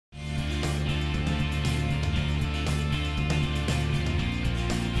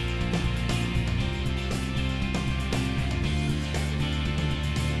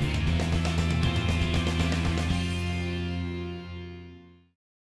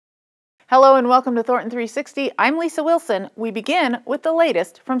Hello and welcome to Thornton360. I'm Lisa Wilson. We begin with the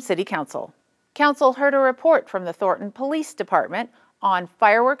latest from City Council. Council heard a report from the Thornton Police Department on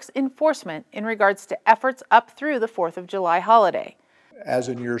fireworks enforcement in regards to efforts up through the 4th of July holiday. As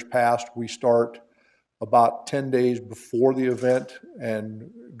in years past, we start about 10 days before the event and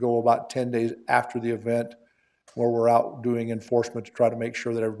go about 10 days after the event, where we're out doing enforcement to try to make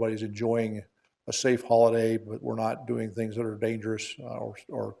sure that everybody's enjoying a safe holiday, but we're not doing things that are dangerous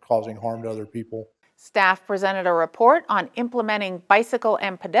or causing harm to other people. Staff presented a report on implementing bicycle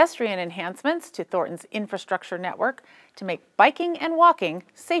and pedestrian enhancements to Thornton's infrastructure network to make biking and walking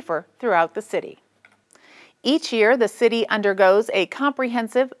safer throughout the city. Each year, the city undergoes a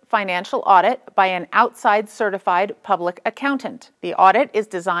comprehensive financial audit by an outside certified public accountant. The audit is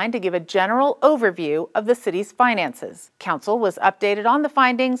designed to give a general overview of the city's finances. Council was updated on the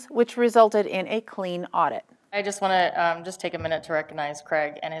findings, which resulted in a clean audit. I just want to just take a minute to recognize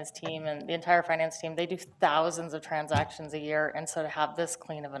Craig and his team and the entire finance team. They do thousands of transactions a year, and so to have this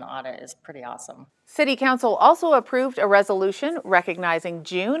clean of an audit is pretty awesome. City Council also approved a resolution recognizing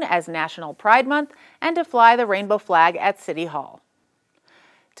June as National Pride Month and to fly the rainbow flag at City Hall.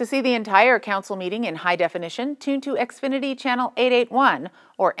 To see the entire council meeting in high definition, tune to Xfinity Channel 881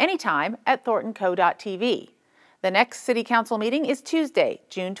 or anytime at thorntonco.tv. The next City Council meeting is Tuesday,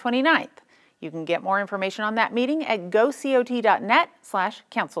 June 29th. You can get more information on that meeting at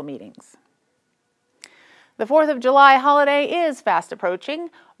gocot.net/council meetings. The 4th of July holiday is fast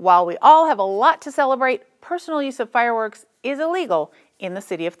approaching. While we all have a lot to celebrate, personal use of fireworks is illegal in the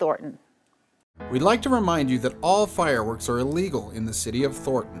city of Thornton. We'd like to remind you that all fireworks are illegal in the city of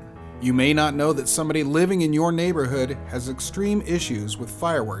Thornton. You may not know that somebody living in your neighborhood has extreme issues with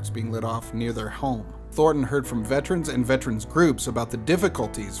fireworks being lit off near their home. Thornton heard from veterans and veterans groups about the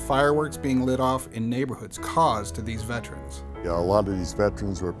difficulties fireworks being lit off in neighborhoods cause to these veterans. Yeah, a lot of these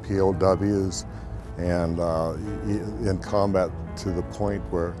veterans were POWs and in combat to the point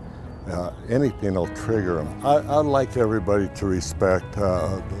where anything will trigger them. I'd like everybody to respect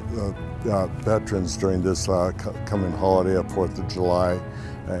veterans during this coming holiday of 4th of July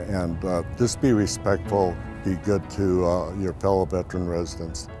and just be respectful, be good to your fellow veteran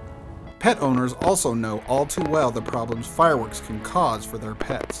residents. Pet owners also know all too well the problems fireworks can cause for their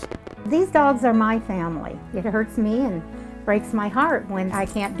pets. These dogs are my family. It hurts me and breaks my heart when I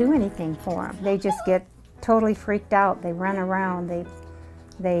can't do anything for them. They just get totally freaked out. They run around. They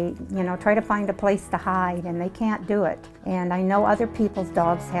try to find a place to hide, and they can't do it. And I know other people's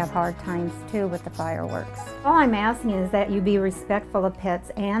dogs have hard times too with the fireworks. All I'm asking is that you be respectful of pets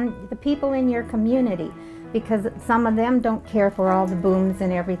and the people in your community, because some of them don't care for all the booms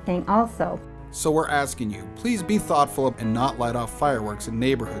and everything also. So we're asking you, please be thoughtful and not light off fireworks in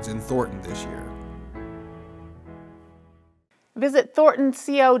neighborhoods in Thornton this year. Visit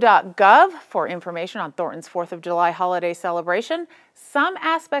thorntonco.gov for information on Thornton's 4th of July holiday celebration. Some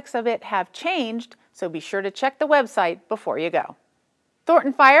aspects of it have changed, so be sure to check the website before you go.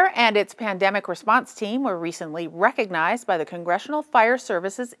 Thornton Fire and its pandemic response team were recently recognized by the Congressional Fire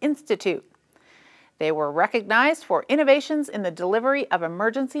Services Institute. They were recognized for innovations in the delivery of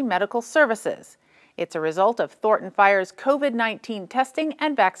emergency medical services. It's a result of Thornton Fire's COVID-19 testing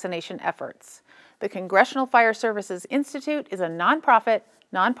and vaccination efforts. The Congressional Fire Services Institute is a nonprofit,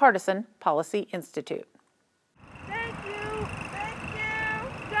 nonpartisan policy institute. Thank you! Thank you!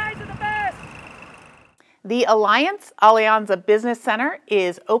 You guys are the best! The Allianza Business Center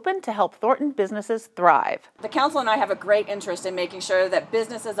is open to help Thornton businesses thrive. The council and I have a great interest in making sure that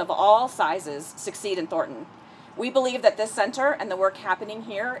businesses of all sizes succeed in Thornton. We believe that this center and the work happening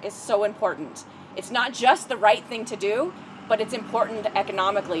here is so important. It's not just the right thing to do, but it's important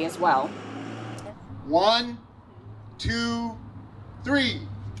economically as well. 1, 2, 3.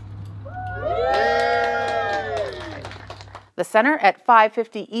 The center at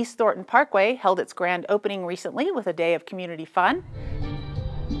 550 East Thornton Parkway held its grand opening recently with a day of community fun.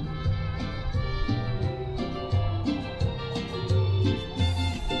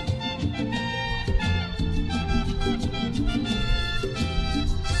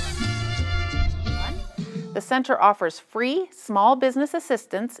 The center offers free small business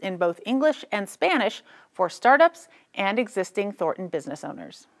assistance in both English and Spanish for startups and existing Thornton business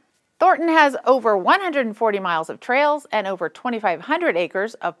owners. Thornton has over 140 miles of trails and over 2,500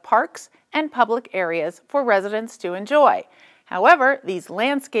 acres of parks and public areas for residents to enjoy. However, these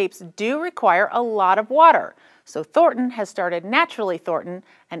landscapes do require a lot of water, so Thornton has started Naturally Thornton,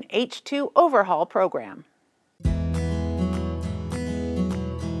 an H2 overhaul program.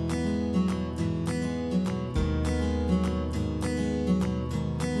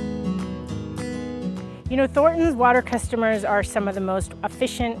 You know, Thornton's water customers are some of the most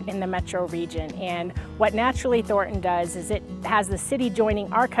efficient in the metro region, and what Naturally Thornton does is it has the city joining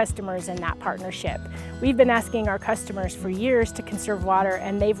our customers in that partnership. We've been asking our customers for years to conserve water,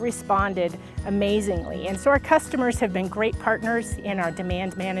 and they've responded amazingly. And so our customers have been great partners in our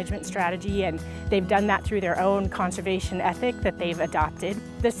demand management strategy, and they've done that through their own conservation ethic that they've adopted.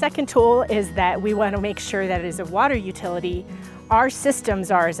 The second tool is that we want to make sure that as a water utility, our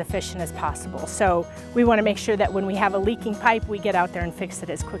systems are as efficient as possible. So we want to make sure that when we have a leaking pipe, we get out there and fix it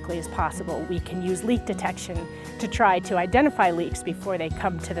as quickly as possible. We can use leak detection to try to identify leaks before they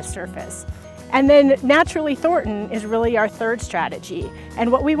come to the surface. And then Naturally Thornton is really our third strategy.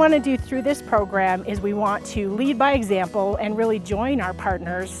 And what we want to do through this program is we want to lead by example and really join our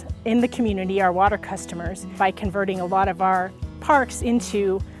partners in the community, our water customers, by converting a lot of our parks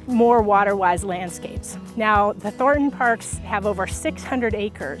into more water-wise landscapes. Now, the Thornton parks have over 600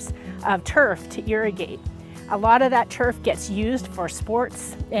 acres of turf to irrigate. A lot of that turf gets used for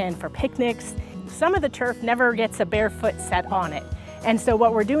sports and for picnics. Some of the turf never gets a bare foot set on it. And so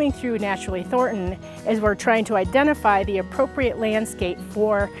what we're doing through Naturally Thornton is we're trying to identify the appropriate landscape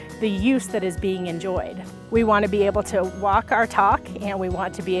for the use that is being enjoyed. We want to be able to walk our talk, and we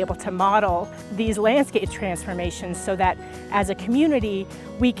want to be able to model these landscape transformations so that as a community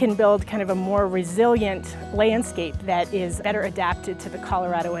we can build kind of a more resilient landscape that is better adapted to the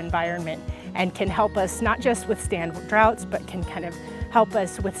Colorado environment and can help us not just withstand droughts, but can kind of help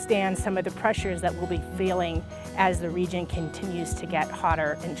us withstand some of the pressures that we'll be feeling as the region continues to get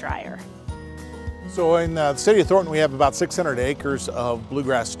hotter and drier. So in the city of Thornton, we have about 600 acres of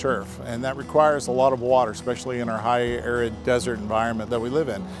bluegrass turf, and that requires a lot of water, especially in our high arid desert environment that we live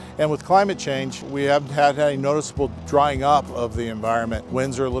in. And with climate change, we have had a noticeable drying up of the environment.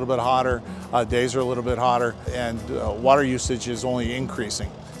 Winds are a little bit hotter, days are a little bit hotter, and water usage is only increasing.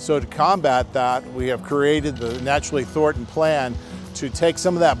 So to combat that, we have created the Naturally Thornton plan to take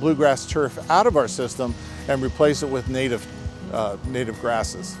some of that bluegrass turf out of our system and replace it with native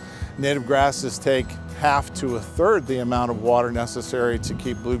grasses. Native grasses take half to a third the amount of water necessary to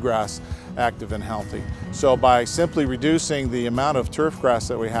keep bluegrass active and healthy. So by simply reducing the amount of turf grass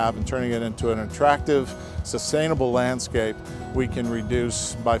that we have and turning it into an attractive, sustainable landscape, we can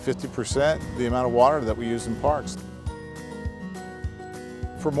reduce by 50% the amount of water that we use in parks.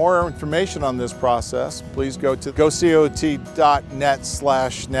 For more information on this process, please go to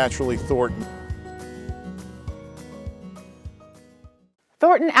gocot.net/naturallythornton.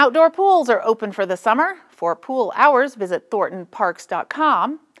 Thornton outdoor pools are open for the summer. For pool hours, visit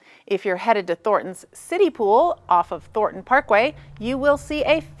thorntonparks.com. If you're headed to Thornton's City Pool off of Thornton Parkway, you will see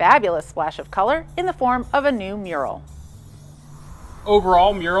a fabulous splash of color in the form of a new mural.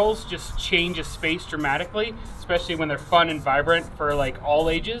 Overall, murals just change a space dramatically, especially when they're fun and vibrant for like all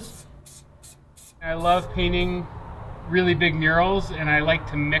ages. I love painting really big murals, and I like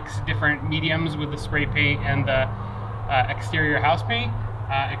to mix different mediums with the spray paint and the exterior house paint.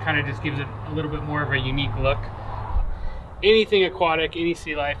 It kind of just gives it a little bit more of a unique look. Anything aquatic, any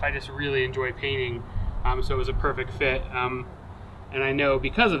sea life, I just really enjoy painting, so it was a perfect fit. And I know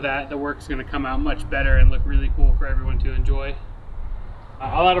because of that, the work's going to come out much better and look really cool for everyone to enjoy.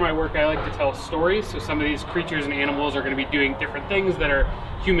 A lot of my work, I like to tell stories, so some of these creatures and animals are going to be doing different things that are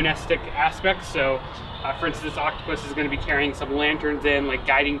humanistic aspects. So for instance, this octopus is going to be carrying some lanterns in, like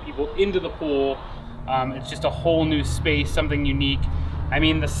guiding people into the pool. It's just a whole new space, something unique. I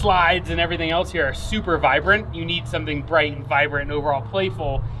mean, the slides and everything else here are super vibrant. You need something bright and vibrant and overall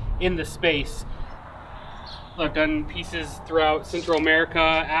playful in the space. I've done pieces throughout Central America,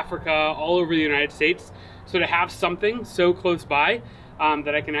 Africa, all over the United States. So to have something so close by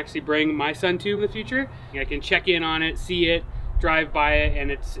that I can actually bring my son to in the future, I can check in on it, see it, drive by it, and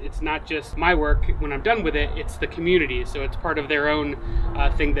it's not just my work when I'm done with it, it's the community. So it's part of their own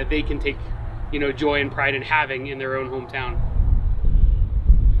thing that they can take, joy and pride in having in their own hometown.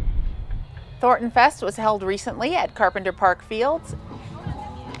 Thorntonfest was held recently at Carpenter Park Fields.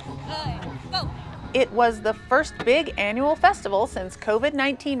 It was the first big annual festival since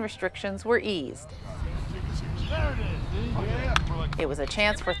COVID-19 restrictions were eased. It was a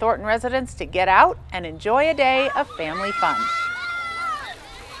chance for Thornton residents to get out and enjoy a day of family fun.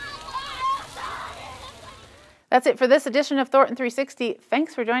 That's it for this edition of Thornton360.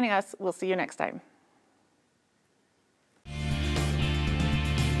 Thanks for joining us. We'll see you next time.